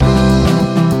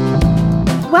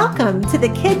Welcome to the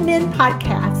Kid Men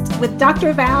Podcast with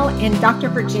Dr. Val and Dr.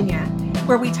 Virginia,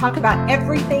 where we talk about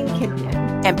everything kid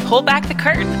men. And pull back the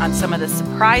curtain on some of the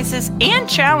surprises and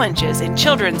challenges in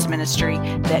children's ministry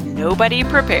that nobody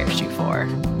prepares you for.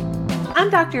 I'm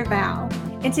Dr. Val,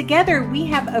 and together we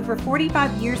have over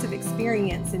 45 years of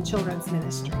experience in children's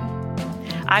ministry.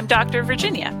 I'm Dr.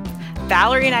 Virginia.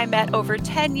 Valerie and I met over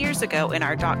 10 years ago in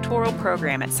our doctoral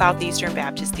program at Southeastern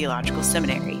Baptist Theological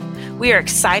Seminary. We are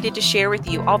excited to share with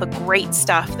you all the great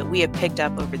stuff that we have picked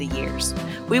up over the years.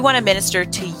 We want to minister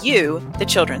to you, the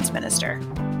children's minister.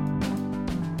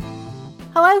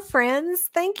 Hello, friends.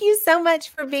 Thank you so much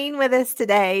for being with us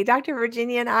today. Dr.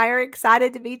 Virginia and I are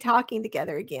excited to be talking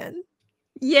together again.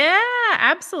 Yeah,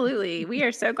 absolutely. We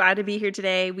are so glad to be here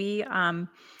today. We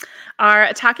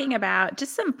are talking about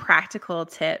just some practical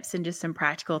tips and just some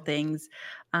practical things,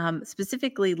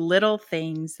 specifically little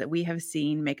things that we have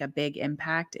seen make a big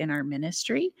impact in our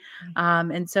ministry.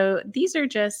 And so these are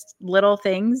just little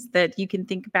things that you can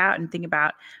think about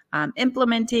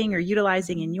implementing or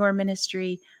utilizing in your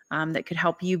ministry that could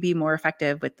help you be more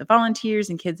effective with the volunteers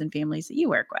and kids and families that you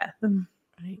work with.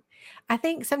 Right. I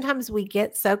think sometimes we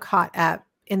get so caught up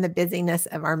in the busyness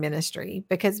of our ministry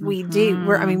because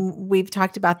we've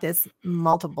talked about this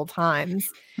multiple times.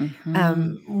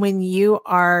 When you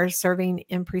are serving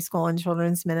in preschool and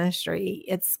children's ministry,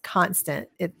 it's constant.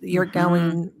 You're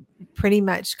going pretty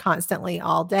much constantly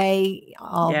all day,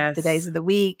 all the days of the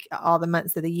week, all the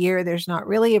months of the year. There's not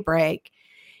really a break.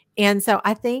 And so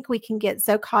I think we can get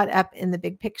so caught up in the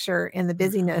big picture and the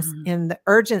busyness and the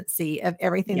urgency of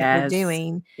everything that we're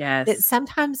doing that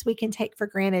sometimes we can take for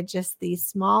granted just these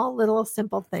small, little,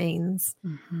 simple things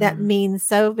that mean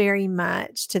so very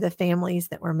much to the families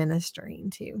that we're ministering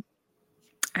to.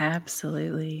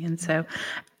 Absolutely. And so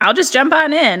I'll just jump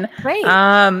on in. Great.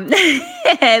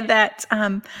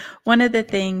 One of the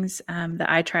things that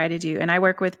I try to do, and I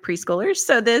work with preschoolers,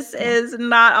 so this is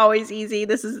not always easy.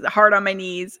 This is hard on my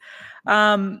knees.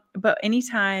 But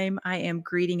anytime I am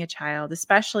greeting a child,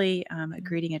 especially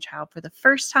greeting a child for the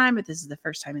first time, if this is the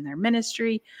first time in their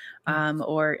ministry,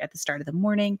 or at the start of the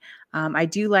morning, I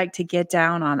do like to get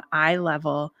down on eye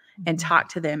level and talk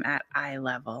to them at eye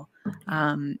level.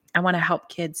 I want to help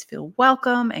kids feel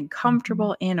welcome and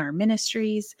comfortable in our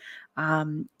ministries.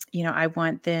 I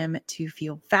want them to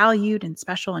feel valued and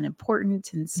special and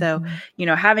important. And so,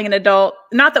 having an adult,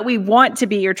 not that we want to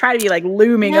be or try to be like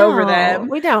looming over them.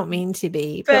 We don't mean to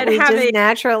be, but we just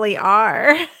naturally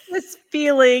are. This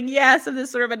feeling, of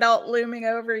this sort of adult looming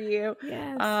over you.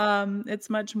 Yes. It's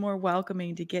much more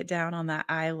welcoming to get down on that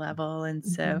eye level. And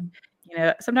so,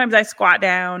 sometimes I squat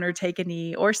down or take a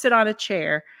knee or sit on a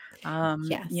chair.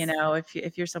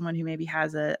 If you're someone who maybe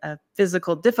has a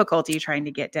physical difficulty trying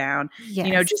to get down,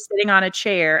 just sitting on a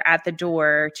chair at the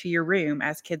door to your room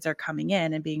as kids are coming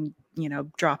in and being,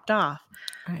 dropped off,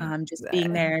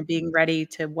 being there and being ready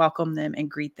to welcome them and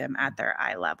greet them at their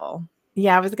eye level.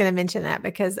 Yeah, I was going to mention that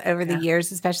because over the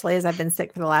years, especially as I've been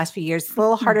sick for the last few years, it's a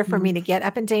little harder for me to get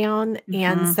up and down.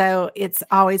 And so it's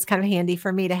always kind of handy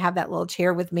for me to have that little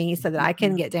chair with me so that I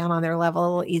can get down on their level a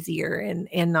little easier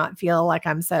and not feel like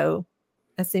I'm so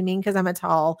assuming because I'm a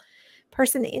tall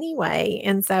person anyway.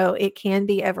 And so it can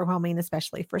be overwhelming,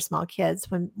 especially for small kids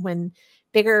when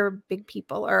big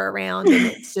people are around and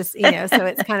it's just, so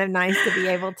it's kind of nice to be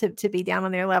able to be down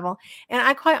on their level. And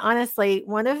I quite honestly,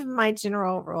 one of my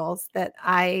general rules that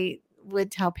I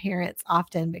would tell parents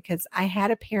often, because I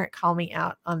had a parent call me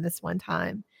out on this one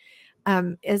time,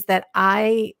 is that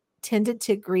I tended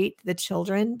to greet the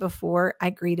children before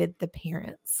I greeted the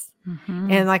parents.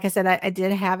 And like I said, I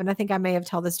did have, and I think I may have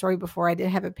told the story before, I did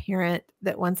have a parent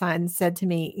that one time said to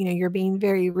me, you're being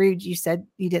very rude. You said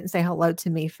you didn't say hello to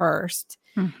me first.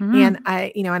 And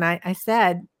I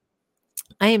said,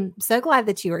 I am so glad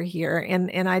that you are here.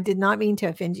 And I did not mean to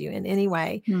offend you in any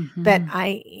way, but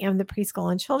I am the preschool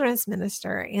and children's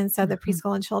minister. And so the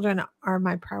preschool and children are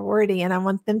my priority and I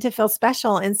want them to feel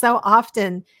special. And so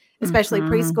often, especially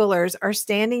preschoolers are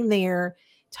standing there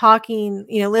talking,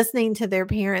 listening to their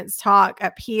parents talk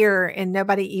up here and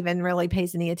nobody even really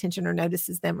pays any attention or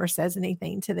notices them or says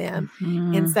anything to them.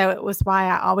 And so it was why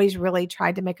I always really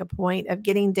tried to make a point of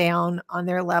getting down on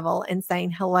their level and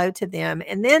saying hello to them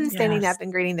and then standing up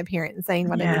and greeting the parent and saying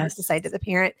what I needed to say to the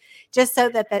parent, just so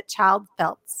that that child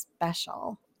felt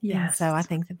special. And so I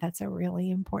think that that's a really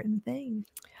important thing.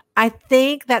 I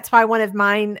think that's why one of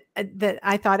mine that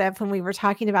I thought of when we were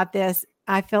talking about this,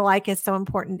 I feel like is so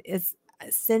important is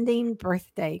sending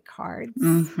birthday cards.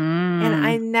 And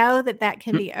I know that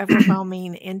can be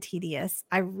overwhelming and tedious.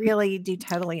 I really do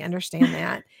totally understand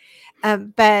that.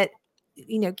 But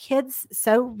kids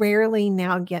so rarely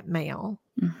now get mail.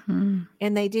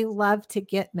 and they do love to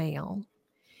get mail.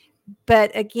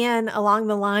 But again, along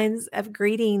the lines of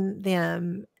greeting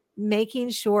them, making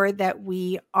sure that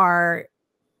we are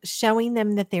showing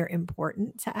them that they're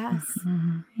important to us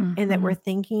and that we're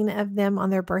thinking of them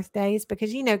on their birthdays,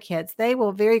 because kids, they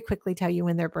will very quickly tell you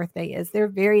when their birthday is. They're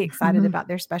very excited about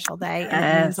their special day, and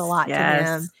it means a lot to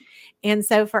them. And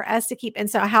so for us to keep, and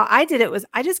so how I did it was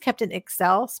I just kept an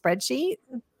Excel spreadsheet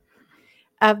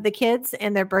of the kids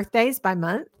and their birthdays by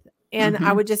month. And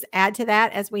I would just add to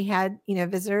that as we had,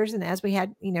 visitors, and as we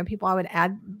had, people, I would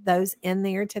add those in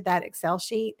there to that Excel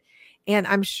sheet. And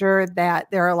I'm sure that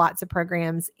there are lots of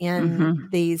programs in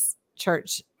these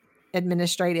church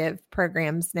administrative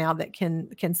programs now that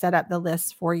can set up the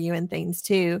lists for you and things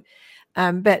too.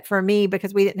 But for me,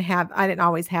 because I didn't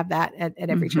always have that at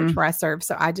every church where I served.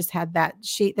 So I just had that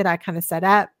sheet that I kind of set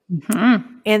up.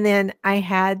 And then I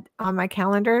had on my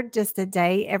calendar just a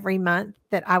day every month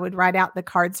that I would write out the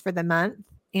cards for the month.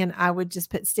 And I would just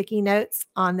put sticky notes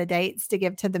on the dates to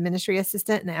give to the ministry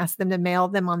assistant and ask them to mail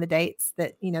them on the dates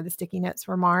that, the sticky notes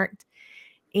were marked.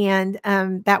 And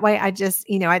that way I just,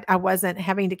 I wasn't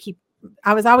having to keep,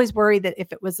 I was always worried that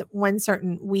if it was one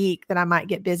certain week that I might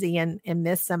get busy and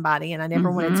miss somebody, and I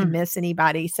never wanted to miss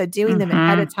anybody. So doing them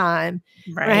ahead of time,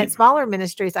 when I had smaller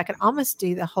ministries, I could almost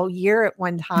do the whole year at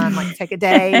one time, like take a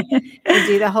day and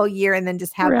do the whole year and then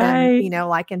just have them,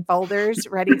 like in folders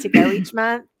ready to go each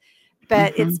month.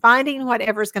 But it's finding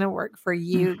whatever's going to work for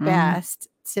you best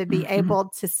to be able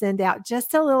to send out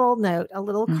just a little note, a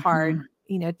little card,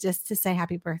 just to say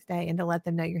happy birthday and to let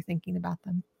them know you're thinking about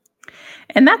them.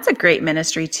 And that's a great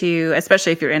ministry too,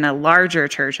 especially if you're in a larger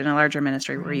church, in a larger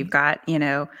ministry where you've got,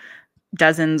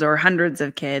 dozens or hundreds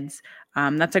of kids.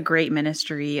 That's a great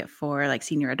ministry for like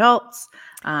senior adults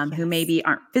who maybe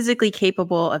aren't physically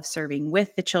capable of serving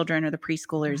with the children or the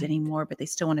preschoolers anymore, but they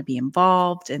still want to be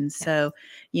involved. And so,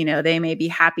 they may be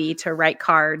happy to write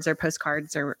cards or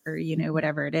postcards or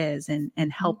whatever it is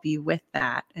and help you with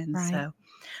that. And so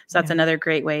that's another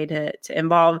great way to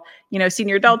involve,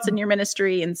 senior adults in your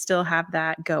ministry and still have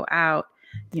that go out.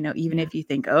 Even if you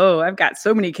think, oh, I've got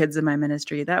so many kids in my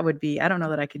ministry, that would be, I don't know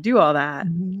that I could do all that,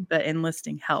 but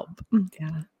enlisting help.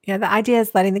 Yeah. The idea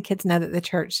is letting the kids know that the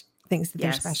church thinks that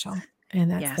they're special.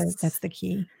 And that's the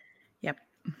key. Yep.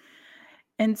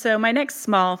 And so my next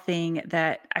small thing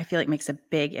that I feel like makes a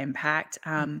big impact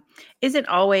isn't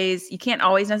always, you can't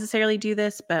always necessarily do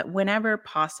this, but whenever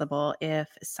possible, if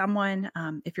someone,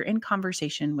 if you're in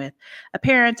conversation with a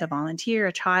parent, a volunteer,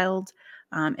 a child,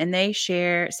 and they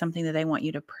share something that they want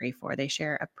you to pray for, they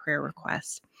share a prayer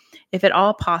request, if at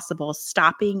all possible,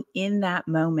 stopping in that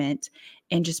moment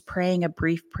and just praying a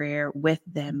brief prayer with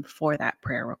them for that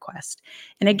prayer request.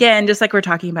 And again, just like we're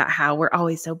talking about how we're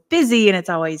always so busy and it's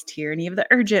always tyranny of the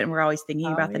urgent, and we're always thinking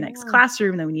about the next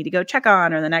classroom that we need to go check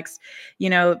on, or the next,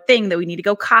 thing that we need to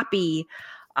go copy.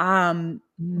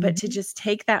 But to just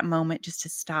take that moment just to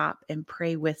stop and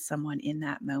pray with someone in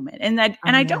that moment. And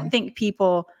I don't think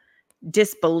people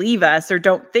disbelieve us or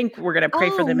don't think we're going to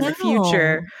pray for them in the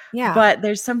future. But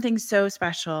there's something so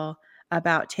special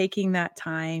about taking that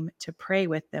time to pray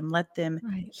with them. Let them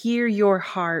hear your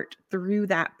heart through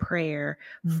that prayer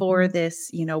for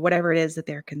this, whatever it is that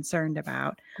they're concerned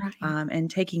about, and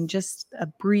taking just a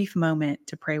brief moment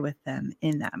to pray with them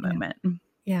in that moment.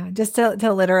 Yeah, just to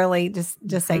literally just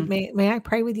say, may I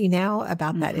pray with you now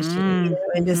about that issue,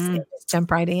 and just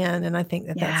jump right in. And I think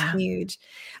that's huge.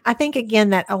 I think, again,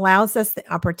 that allows us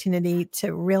the opportunity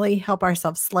to really help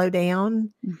ourselves slow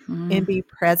down and be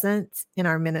present in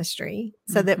our ministry,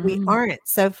 so that we aren't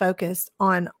so focused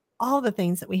on all the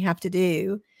things that we have to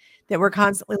do, that we're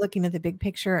constantly looking at the big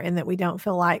picture, and that we don't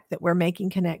feel like that we're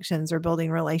making connections or building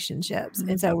relationships.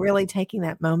 And so really taking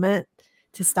that moment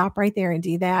to stop right there and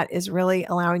do that is really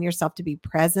allowing yourself to be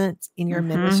present in your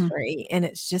ministry. And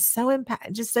it's just so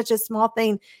just such a small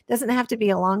thing. It doesn't have to be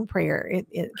a long prayer.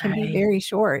 It can be very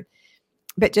short,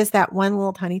 but just that one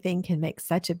little tiny thing can make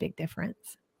such a big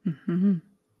difference. I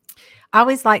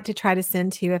always like to try to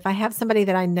send to, if I have somebody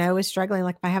that I know is struggling,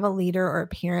 like if I have a leader or a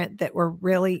parent that we're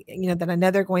really, that I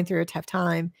know they're going through a tough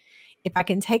time, if I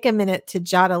can take a minute to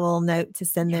jot a little note to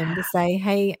send them to say,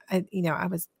 hey, I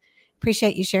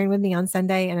appreciate you sharing with me on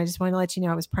Sunday, and I just wanted to let you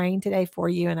know I was praying today for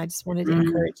you, and I just wanted to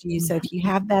encourage you. So if you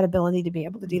have that ability to be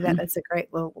able to do that, that's a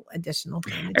great little additional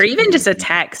thing. Or even just a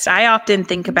text. I often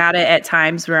think about it at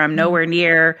times where I'm nowhere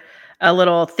near a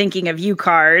little thinking of you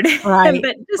card, but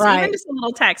even just a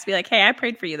little text, be like, hey, I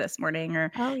prayed for you this morning,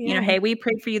 or, hey, we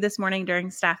prayed for you this morning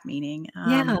during staff meeting.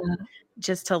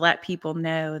 just to let people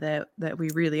know that we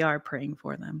really are praying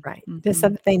for them. Right. Just so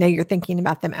that they know you're thinking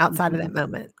about them outside of that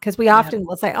moment. Because we often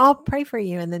will say, oh, I'll pray for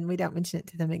you. And then we don't mention it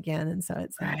to them again. And so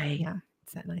it's that,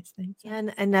 it's that nice thing.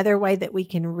 And another way that we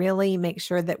can really make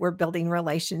sure that we're building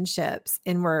relationships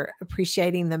and we're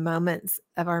appreciating the moments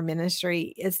of our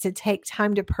ministry is to take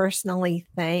time to personally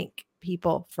thank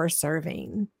people for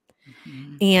serving.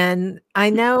 And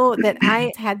I know that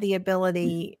I had the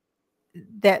ability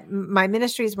that my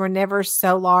ministries were never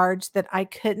so large that I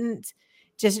couldn't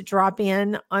just drop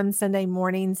in on Sunday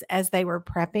mornings as they were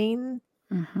prepping,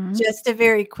 just to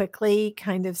very quickly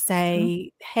kind of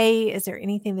say, hey, is there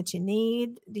anything that you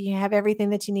need? Do you have everything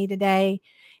that you need today?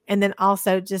 And then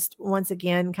also just once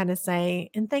again, kind of say,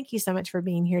 and thank you so much for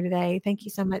being here today. Thank you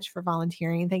so much for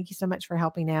volunteering. Thank you so much for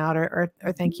helping out or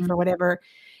thank you for whatever.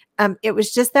 It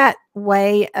was just that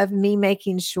way of me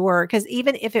making sure, because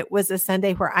even if it was a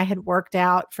Sunday where I had worked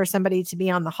out for somebody to be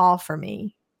on the hall for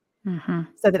me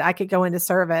so that I could go into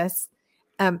service,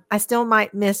 I still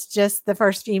might miss just the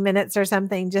first few minutes or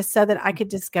something, just so that I could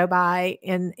just go by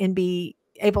and be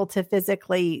able to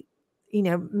physically,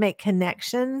 make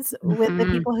connections with the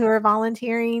people who are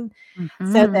volunteering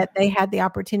so that they had the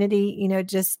opportunity,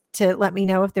 just to let me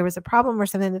know if there was a problem or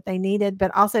something that they needed,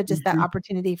 but also just that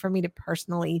opportunity for me to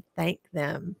personally thank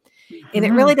them. And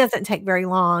it really doesn't take very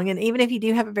long. And even if you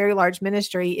do have a very large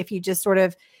ministry, if you just sort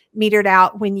of metered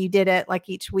out when you did it, like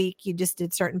each week, you just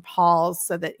did certain calls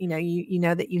so that, you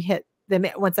know that you hit them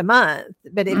once a month.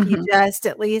 But if you just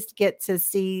at least get to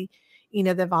see,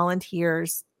 the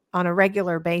volunteers on a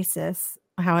regular basis,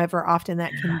 however often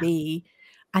that can be,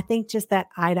 I think just that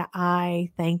eye to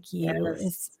eye thank you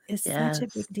is such a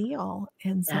big deal.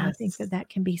 And so I think that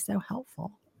can be so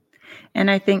helpful.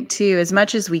 And I think too, as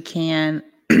much as we can,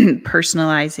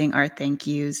 personalizing our thank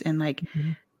yous and like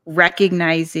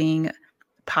recognizing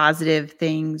positive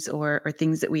things or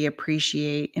things that we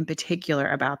appreciate in particular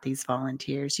about these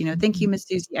volunteers. Thank you, Miss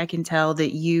Susie. I can tell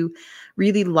that you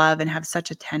really love and have such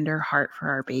a tender heart for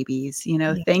our babies.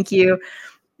 Thank you,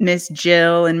 Miss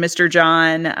Jill and Mr.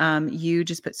 John. You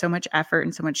just put so much effort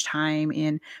and so much time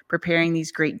in preparing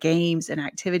these great games and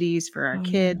activities for our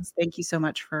kids. Thank you so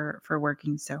much for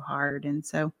working so hard. And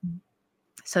so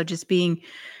just being,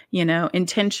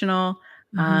 intentional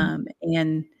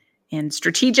and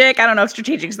strategic. I don't know if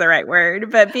strategic is the right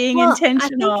word, but being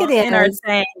intentional in our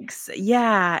thanks.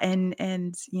 Yeah.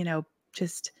 And,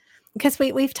 just because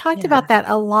we've talked about that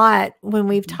a lot when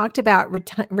we've talked about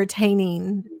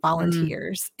retaining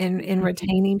volunteers and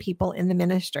retaining people in the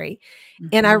ministry.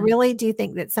 And I really do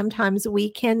think that sometimes we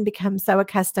can become so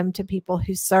accustomed to people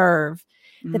who serve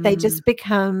that they just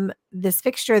become this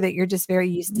fixture that you're just very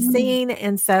used to seeing.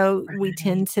 And so we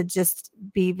tend to just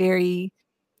be very,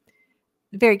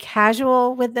 very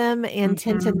casual with them and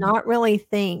tend to not really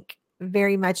think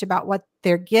very much about what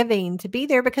they're giving to be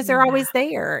there because they're always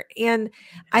there. And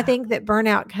I think that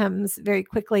burnout comes very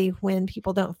quickly when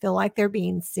people don't feel like they're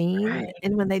being seen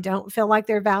and when they don't feel like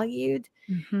they're valued.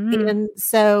 And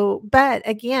so, but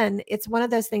again, it's one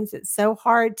of those things that's so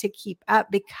hard to keep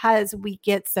up because we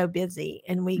get so busy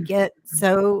and we get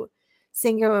so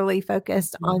singularly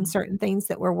focused on certain things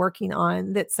that we're working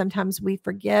on that sometimes we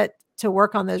forget to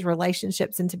work on those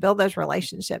relationships and to build those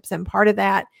relationships. And part of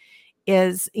that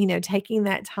is, taking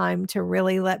that time to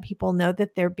really let people know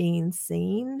that they're being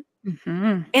seen.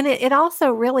 And it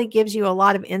also really gives you a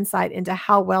lot of insight into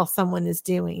how well someone is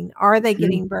doing. Are they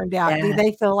getting burned out? Do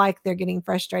they feel like they're getting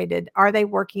frustrated? Are they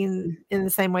working in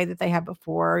the same way that they have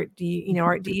before? Do you,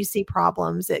 or do you see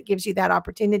problems? It gives you that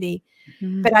opportunity.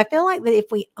 But I feel like that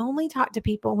if we only talk to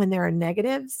people when there are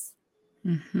negatives,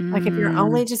 like if you're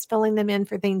only just filling them in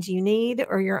for things you need,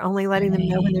 or you're only letting them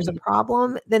know when there's a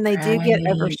problem, then they do get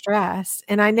overstressed.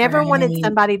 And I never wanted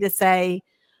somebody to say,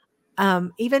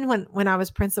 even when I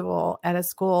was principal at a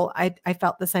school, I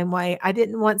felt the same way. I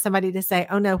didn't want somebody to say,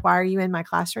 oh no, why are you in my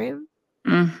classroom?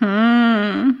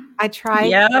 I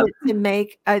tried to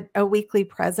make a weekly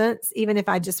presence, even if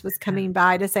I just was coming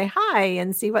by to say hi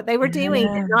and see what they were doing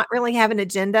and not really have an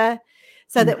agenda.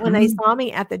 So that when they saw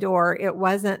me at the door, it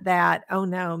wasn't that, oh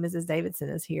no, Mrs. Davidson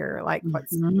is here. Like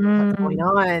what's going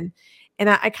on? And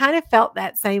I kind of felt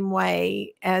that same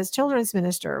way as children's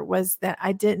minister, was that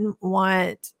I didn't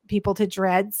want people to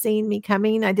dread seeing me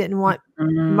coming. I didn't want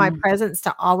my presence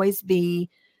to always be,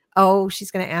 oh,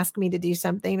 she's going to ask me to do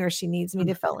something, or she needs me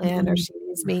to fill in, or she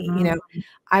needs me,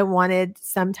 I wanted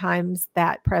sometimes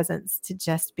that presence to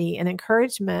just be an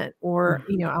encouragement, or,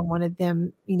 I wanted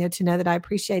them, to know that I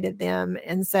appreciated them.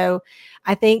 And so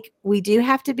I think we do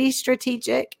have to be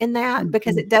strategic in that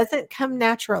because it doesn't come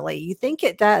naturally. You think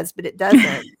it does, but it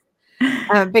doesn't.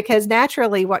 Because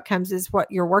naturally what comes is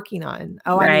what you're working on.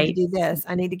 Oh, I need to Right. do this.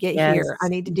 I need to get Yes. here. I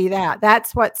need to do that.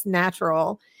 That's what's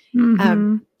natural.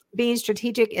 Being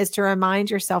strategic is to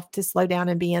remind yourself to slow down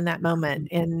and be in that moment.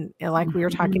 And like we were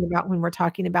talking about when we're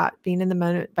talking about being in the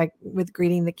moment with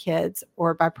greeting the kids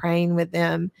or by praying with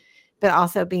them, but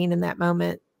also being in that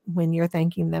moment when you're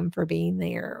thanking them for being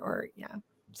there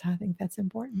So I think that's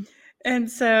important. And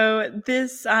so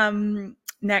this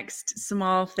next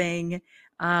small thing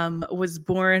was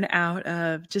born out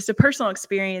of just a personal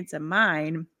experience of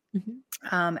mine.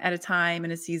 At a time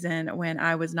in a season when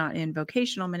I was not in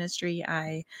vocational ministry.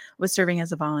 I was serving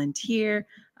as a volunteer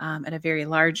at a very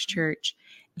large church.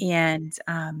 And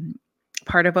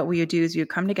part of what we would do is we would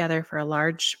come together for a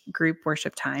large group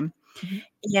worship time.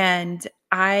 And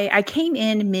I came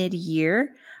in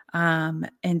mid-year.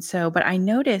 But I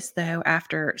noticed though,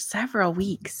 after several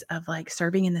weeks of like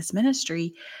serving in this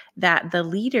ministry, that the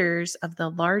leaders of the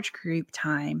large group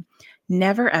time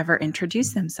never ever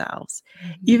introduced themselves.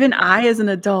 Even I, as an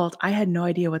adult, I had no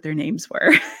idea what their names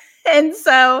were. And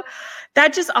so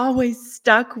that just always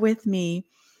stuck with me,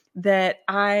 that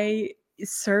I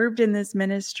served in this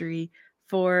ministry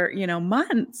for,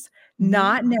 months,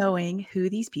 not knowing who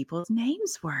these people's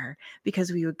names were,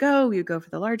 because we would go for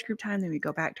the large group time, then we'd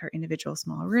go back to our individual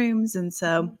small rooms. And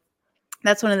so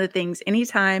that's one of the things.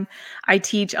 Anytime I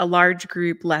teach a large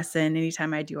group lesson,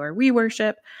 anytime I do our we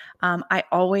worship, I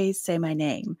always say my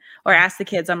name or ask the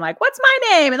kids, I'm like, what's my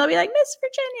name? And they'll be like, Miss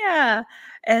Virginia.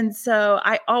 And so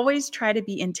I always try to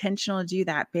be intentional to do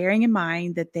that, bearing in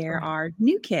mind that there are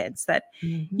new kids that,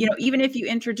 even if you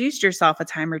introduced yourself a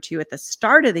time or two at the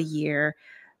start of the year,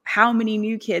 how many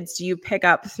new kids do you pick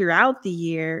up throughout the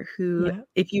year who,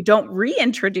 if you don't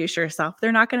reintroduce yourself,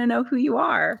 they're not going to know who you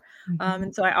are.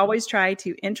 And so I always try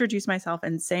to introduce myself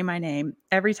and say my name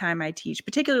every time I teach,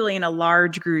 particularly in a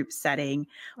large group setting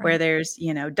where there's,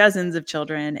 dozens of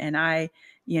children, and I,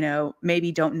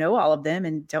 maybe don't know all of them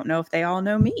and don't know if they all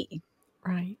know me.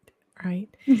 Right.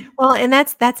 Well, and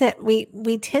that's it.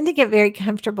 We tend to get very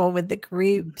comfortable with the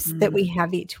groups that we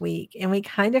have each week, and we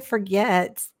kind of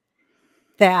forget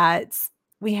that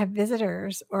we have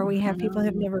visitors or we have people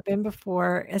who've never been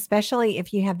before, especially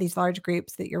if you have these large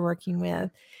groups that you're working with.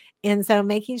 And so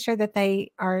making sure that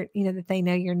they are, that they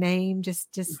know your name, just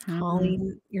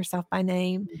calling yourself by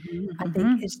name, I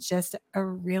think is just a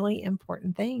really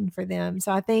important thing for them.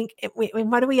 So I think,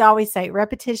 what do we always say?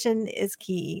 Repetition is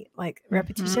key. Like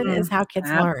repetition is how kids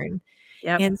learn.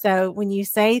 And so when you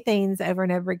say things over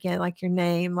and over again, like your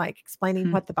name, like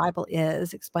explaining what the Bible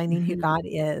is, explaining who God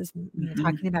is,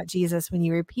 talking about Jesus, when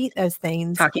you repeat those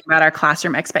things. Talking about our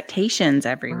classroom expectations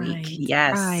every week.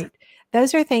 Yes. Right.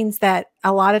 Those are things that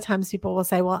a lot of times people will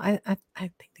say, well, I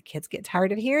think the kids get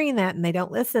tired of hearing that and they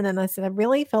don't listen. And I said, I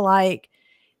really feel like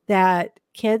that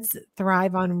kids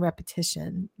thrive on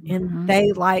repetition and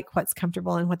they like what's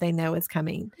comfortable and what they know is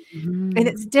coming. And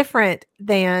it's different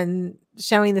than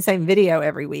showing the same video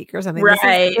every week or something.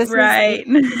 This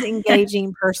is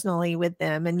engaging personally with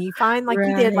them. And you find, like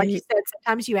you did, like you said,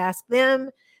 sometimes you ask them,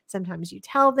 sometimes you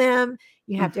tell them,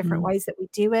 you have different ways that we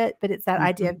do it, but it's that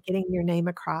idea of getting your name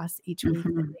across each week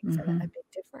that makes a big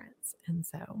difference. And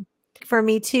so for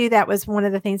me too, that was one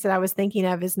of the things that I was thinking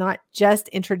of, is not just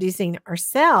introducing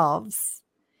ourselves,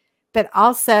 but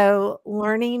also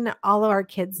learning all of our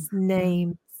kids'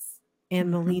 names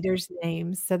and the leaders'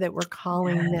 names so that we're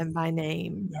calling them by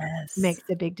name. Makes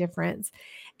a big difference.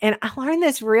 And I learned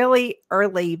this really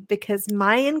early because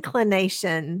my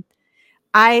inclination,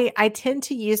 I tend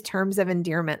to use terms of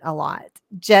endearment a lot.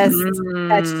 That's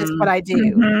just what I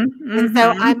do. And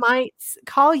so I might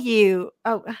call you,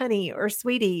 oh, honey, or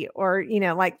sweetie, or,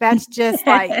 like that's just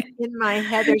like in my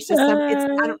head, there's just I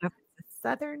don't know if it's a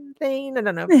Southern thing. I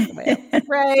don't know if it's the way I was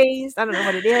raised. I don't know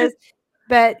what it is.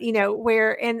 But,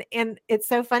 where, and it's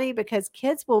so funny because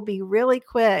kids will be really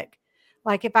quick.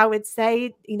 Like if I would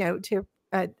say, to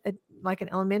like an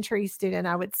elementary student,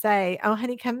 I would say, oh,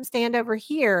 honey, come stand over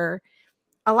here.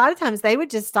 A lot of times they would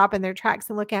just stop in their tracks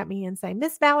and look at me and say,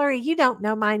 Miss Valerie, you don't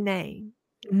know my name.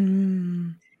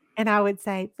 And I would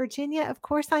say, Virginia, of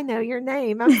course I know your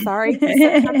name. I'm sorry.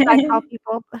 Sometimes I call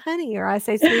people honey or I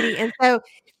say sweetie. And so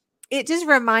it just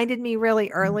reminded me really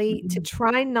early to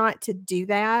try not to do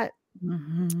that,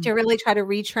 to really try to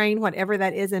retrain whatever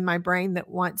that is in my brain that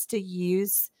wants to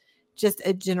use just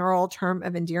a general term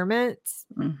of endearment,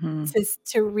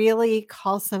 to really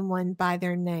call someone by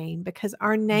their name, because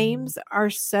our names are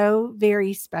so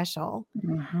very special.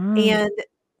 And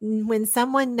when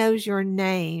someone knows your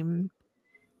name,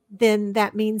 then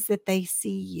that means that they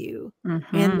see you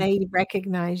and they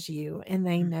recognize you and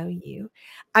they know you.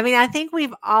 I mean, I think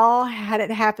we've all had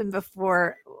it happen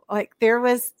before. Like there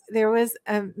was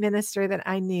a minister that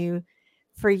I knew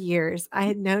for years. I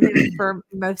had known him for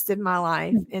most of my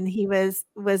life, and he was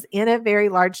in a very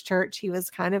large church. He was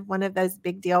kind of one of those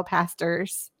big deal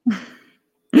pastors.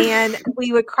 And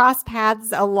we would cross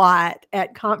paths a lot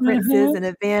at conferences and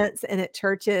events and at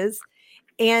churches.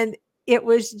 And it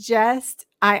was just,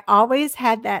 I always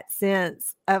had that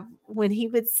sense of when he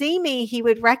would see me, he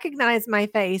would recognize my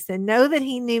face and know that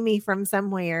he knew me from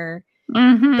somewhere.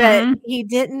 But he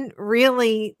didn't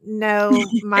really know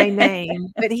my name,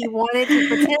 but he wanted to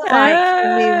pretend like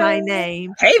he knew my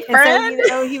name. Hey, And so,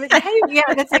 friend. he would, hey,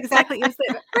 yeah, that's exactly. It was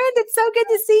like, friend, it's so good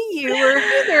to see you. Or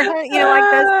hey there, like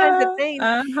those kinds of things.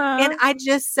 And I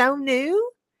just so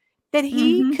knew that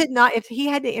he could not, if he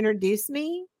had to introduce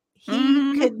me,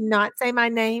 he could not say my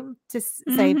name to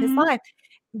save his life.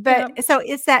 But so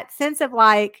it's that sense of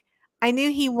like, I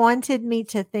knew he wanted me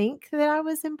to think that I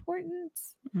was important.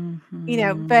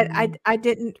 But I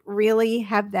didn't really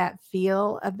have that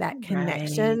feel of that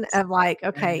connection of like,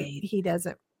 okay, he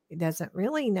doesn't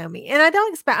really know me. And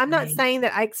I'm not saying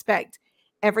that I expect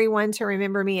everyone to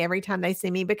remember me every time they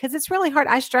see me, because it's really hard.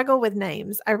 I struggle with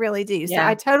names. I really do. So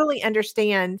I totally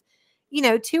understand,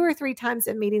 2 or 3 times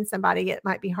of meeting somebody, it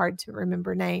might be hard to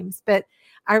remember names, but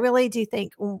I really do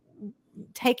think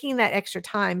taking that extra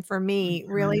time for me,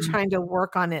 really trying to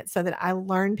work on it so that I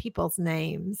learn people's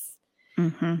names.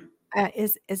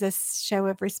 Is a show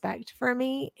of respect for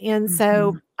me. And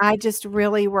so I just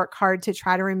really work hard to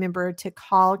try to remember to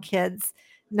call kids,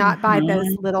 not by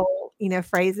those little,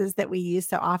 phrases that we use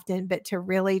so often, but to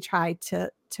really try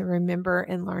to remember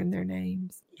and learn their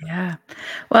names. Yeah.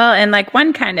 Well, and like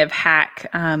one kind of hack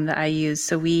that I use.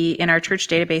 So in our church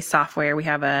database software, we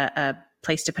have a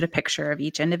place to put a picture of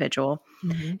each individual.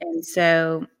 And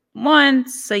so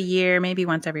once a year, maybe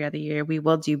once every other year, we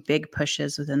will do big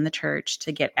pushes within the church to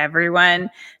get everyone,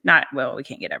 we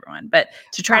can't get everyone, but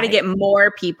to try to get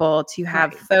more people to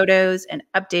have photos and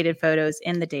updated photos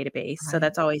in the database. So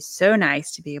that's always so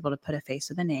nice to be able to put a face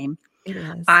with a name. It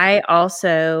is. I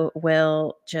also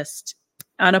will just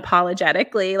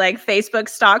unapologetically like Facebook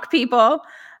stalk people.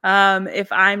 If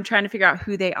I'm trying to figure out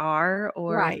who they are,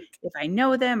 or if I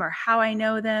know them or how I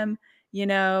know them,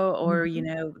 or,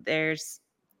 there's,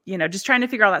 just trying to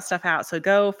figure all that stuff out. So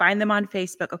go find them on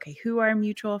Facebook. Okay. Who are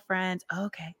mutual friends?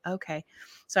 Okay.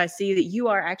 So I see that you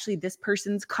are actually this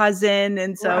person's cousin.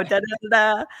 And so,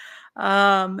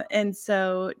 and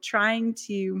so trying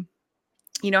to,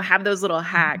 have those little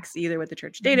hacks either with the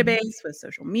church database, with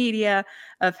social media,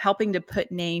 of helping to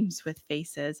put names with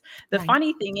faces. The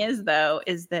funny thing is, though,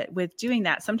 is that with doing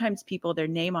that, sometimes their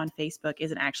name on Facebook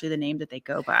isn't actually the name that they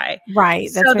go by. Right.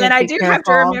 So then I do have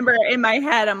to remember in my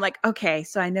head, I'm like, okay,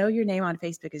 so I know your name on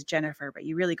Facebook is Jennifer, but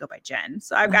you really go by Jen.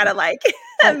 So I've got to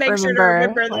make sure to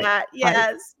remember that.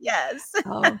 Yes.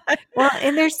 Oh. Well,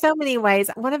 and there's so many ways.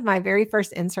 One of my very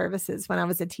first in-services when I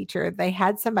was a teacher, they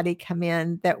had somebody come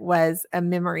in that was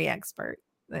a memory expert.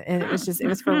 And it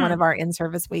was for one of our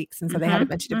in-service weeks. And so they had a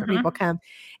bunch of different people come.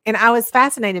 And I was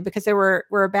fascinated because there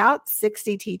were about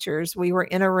 60 teachers. We were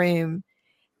in a room.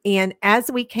 And as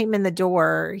we came in the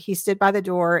door, he stood by the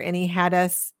door and he had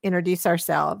us introduce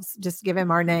ourselves, just give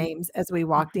him our names as we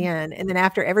walked in. And then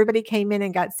after everybody came in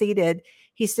and got seated,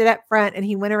 he stood up front and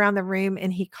he went around the room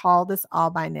and he called us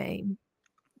all by name.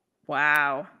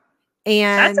 Wow.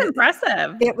 And that's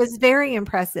impressive. It was very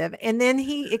impressive. And then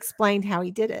he explained how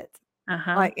he did it.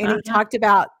 He talked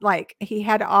about he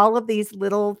had all of these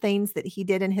little things that he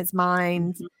did in his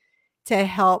mind to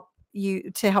help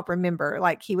remember.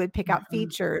 Like he would pick out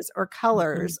features or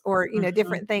colors or,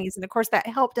 different things. And of course that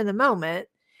helped in the moment.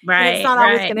 And it's not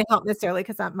always going to help necessarily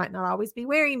because I might not always be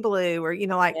wearing blue or,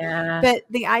 but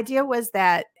the idea was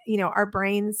that, our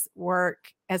brains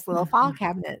work as little file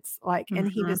cabinets,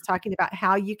 and he was talking about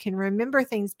how you can remember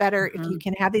things better if you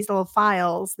can have these little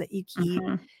files that you keep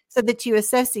so that you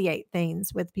associate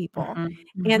things with people.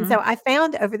 And so I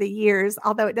found over the years,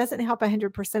 although it doesn't help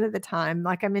 100% of the time,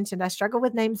 like I mentioned, I struggle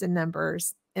with names and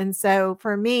numbers. And so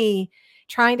for me,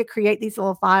 trying to create these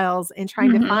little files and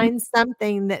trying to find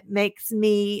something that makes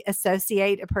me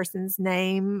associate a person's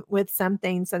name with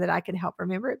something so that I can help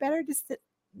remember it better just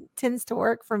tends to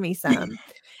work for me some.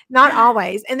 Not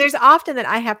always. And there's often that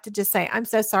I have to just say, I'm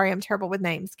so sorry, I'm terrible with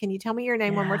names. Can you tell me your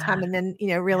name one more time? And then,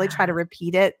 really try to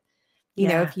repeat it.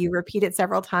 If you repeat it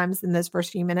several times in those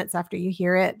first few minutes after you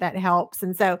hear it, that helps.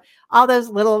 And so all those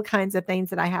little kinds of things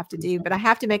that I have to do, but I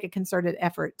have to make a concerted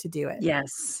effort to do it.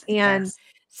 Yes. And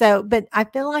so, but I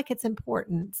feel like it's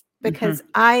important because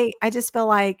I just feel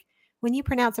like when you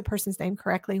pronounce a person's name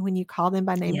correctly, when you call them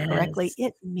by name correctly,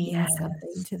 it means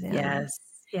something to them. Yes.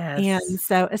 And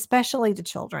so, especially to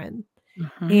children.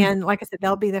 Mhm. And like I said,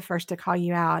 they'll be the first to call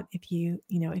you out if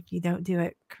if you don't do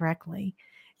it correctly.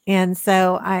 And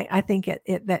so I think that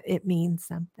it means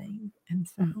something. And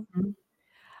so Mhm.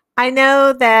 I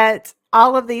know that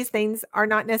all of these things are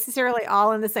not necessarily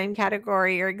all in the same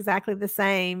category or exactly the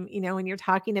same. When you're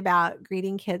talking about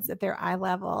greeting kids at their eye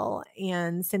level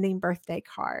and sending birthday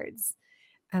cards,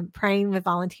 praying with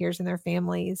volunteers and their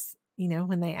families,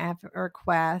 when they have a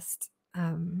request,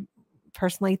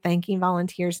 personally thanking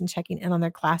volunteers and checking in on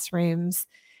their classrooms,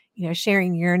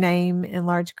 sharing your name in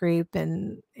large group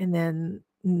and then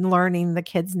learning the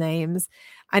kids' names.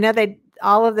 I know they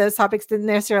all of those topics didn't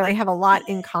necessarily have a lot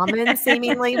in common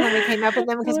seemingly when we came up with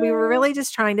them because we were really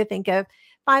just trying to think of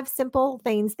 5 simple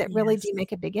things that really do Yes.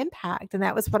 make a big impact, and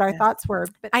that was what our Yes. thoughts were.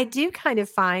 But I do kind of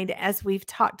find as we've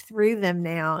talked through them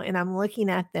now and I'm looking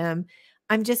at them,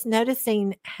 I'm just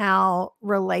noticing how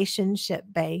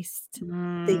relationship-based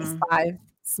these Mm. 5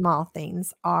 small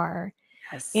things are.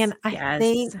 Yes. And I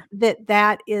think Yes.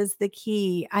 that is the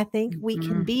key. I think we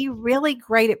can Mhm. be really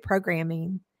great at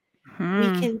programming. We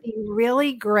Mhm. can be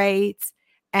really great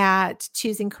at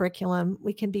choosing curriculum.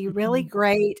 We can be really Mhm.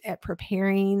 great at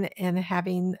preparing and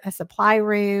having a supply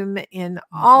room and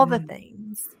all the Mhm.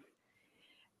 things.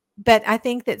 But I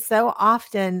think that so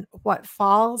often what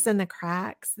falls in the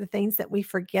cracks, the things that we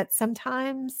forget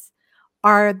sometimes,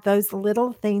 are those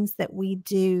little things that we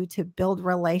do to build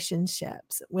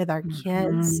relationships with our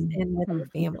kids Mhm. and with our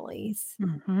Mhm. families.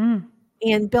 Mhm.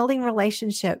 And building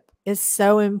relationship is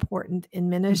so important in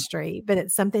ministry, but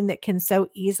it's something that can so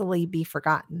easily be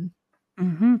forgotten.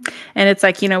 Mhm. And it's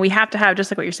like, we have to have,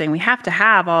 just like what you're saying, we have to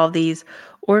have all these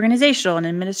organizational and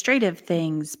administrative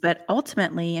things. But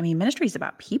ultimately, I mean, ministry is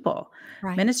about people.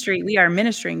 Right. Ministry, we are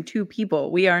ministering to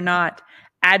people. We are not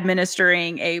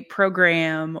administering a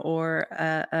program or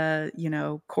a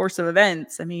course of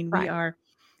events. I mean, we Right. are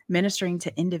ministering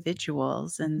to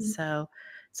individuals. And Mhm.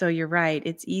 so you're right.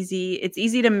 It's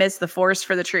easy to miss the forest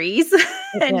for the trees It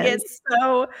and get is.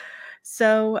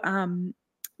 so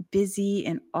busy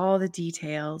in all the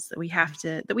details that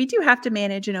we do have to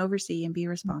manage and oversee and be Mhm.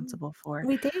 responsible for.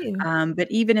 We do. But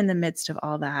even in the midst of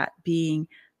all that, being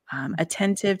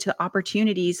attentive to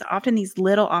opportunities, often these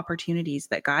little opportunities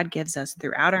that God gives us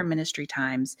throughout our ministry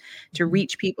times to Mhm.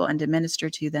 reach people and to minister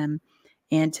to them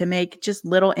and to make just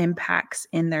little impacts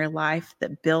in their life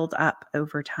that build up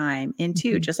over time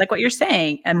into, Mhm. just like what you're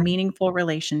saying, a Right. meaningful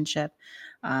relationship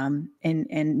and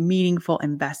meaningful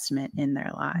investment in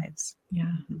their lives.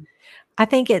 Yeah. Mhm. I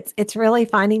think it's really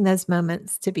finding those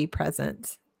moments to be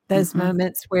present, those Mhm.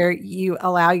 moments where you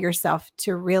allow yourself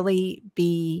to really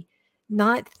be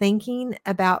not thinking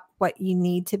about what you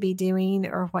need to be doing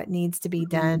or what needs to be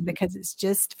done, Mhm. because it's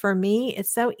just for me, it's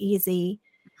so easy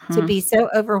to Mhm. be so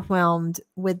overwhelmed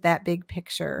with that big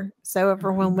picture, so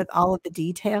overwhelmed Mhm. with all of the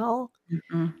detail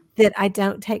Mhm. that I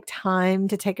don't take time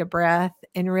to take a breath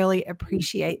and really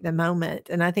appreciate the moment.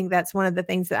 And I think that's one of the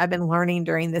things that I've been learning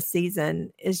during this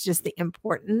season is just the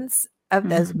importance of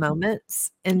those Mhm.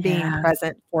 moments and being Yeah.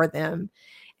 present for them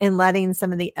and letting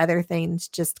some of the other things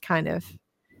just kind of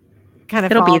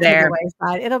It'll be fall to the there.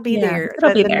 wayside. It'll be Yeah, there.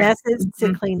 it'll be The there. messes to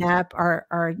Mhm. clean up are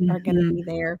gonna Mhm. be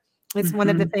there. It's one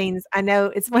of the Mhm. things I know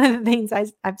it's one of the things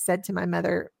I've said to my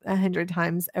mother 100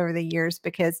 times over the years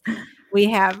because we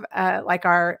have, like,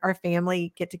 our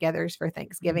family get-togethers for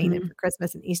Thanksgiving and Mhm. for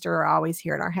Christmas and Easter are always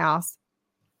here at our house,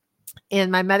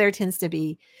 and my mother tends to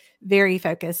be very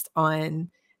focused on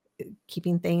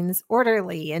keeping things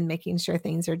orderly and making sure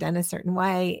things are done a certain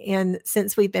way. And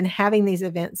since we've been having these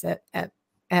events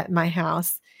at my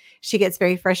house, she gets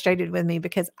very frustrated with me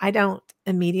because I don't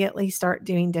immediately start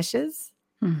doing dishes.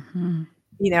 Mhm.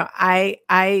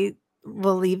 I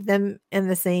will leave them in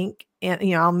the sink and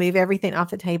I'll move everything off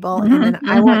the table and Mhm. then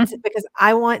I want to Mhm. because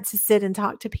I want to sit and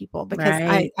talk to people because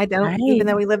I Right. I don't even Right.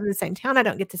 though we live in the same town, I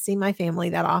don't get to see my family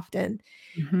that often.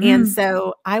 And Mhm.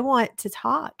 so I want to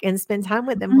talk and spend time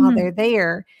with them while Mhm. they're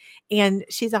there. And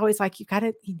she's always like, you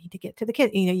need to get to the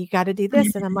kid, you got to do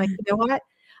this. And I'm like, you know what?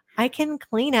 I can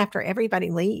clean after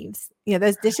everybody leaves.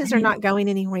 Those dishes are Right. not going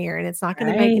anywhere and it's not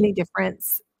going to make Right. any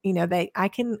difference.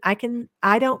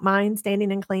 I don't mind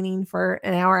standing and cleaning for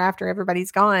an hour after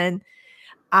everybody's gone.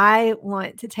 I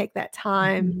want to take that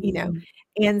time. Mhm.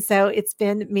 And so it's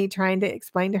been me trying to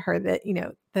explain to her that,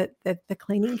 that the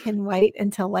cleaning can wait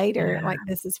until later. Yeah. Like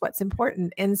this is what's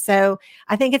important. And so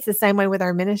I think it's the same way with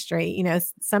our ministry.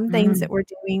 Some things that Mhm. we're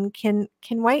doing can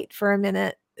wait for a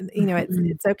minute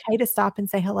it's okay to stop and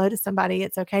say hello to somebody.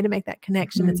 It's okay to make that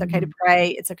connection. It's okay to pray.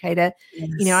 It's okay to,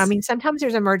 sometimes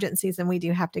there's emergencies and we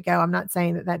do have to go. I'm not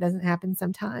saying that doesn't happen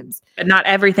sometimes. But not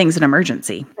everything's an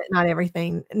emergency. But not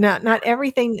everything. Not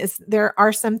everything is. There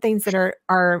are some things that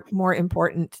are more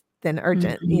important than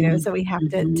urgent. So we have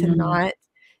to not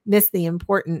miss the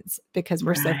importance because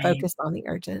we're so focused on the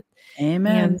urgent.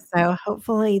 Amen. And so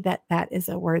hopefully that is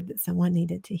a word that someone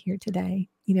needed to hear today.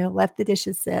 Let the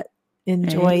dishes sit.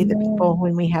 Enjoy the people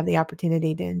when we have the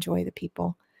opportunity to enjoy the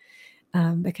people,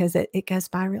 because it goes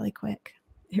by really quick.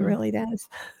 It really does.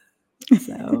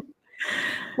 So,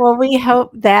 well, we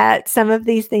hope that some of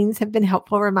these things have been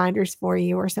helpful reminders for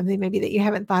you, or something maybe that you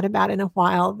haven't thought about in a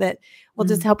while that will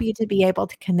just help you to be able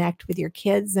to connect with your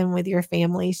kids and with your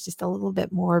families just a little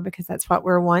bit more, because that's what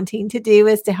we're wanting to do,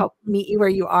 is to help meet you where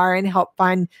you are and help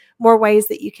find more ways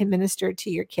that you can minister to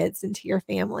your kids and to your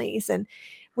families. And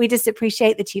we just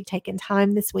appreciate that you've taken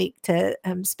time this week to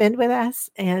spend with us.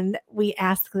 And we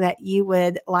ask that you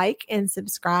would like and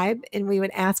subscribe. And we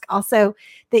would ask also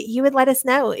that you would let us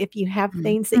know if you have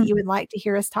things that you would like to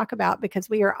hear us talk about, because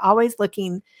we are always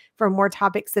looking for more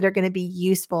topics that are going to be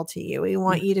useful to you. We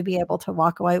want you to be able to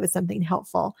walk away with something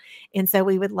helpful. And so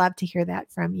we would love to hear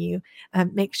that from you.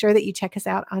 Make sure that you check us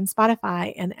out on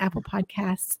Spotify and Apple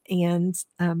Podcasts and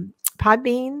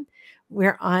Podbean.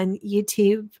 We're on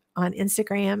YouTube, on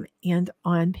Instagram, and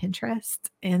on Pinterest.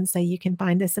 And so you can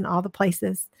find us in all the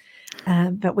places.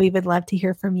 But we would love to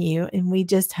hear from you. And we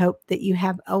just hope that you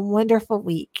have a wonderful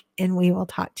week. And we will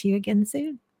talk to you again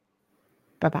soon.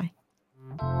 Bye-bye.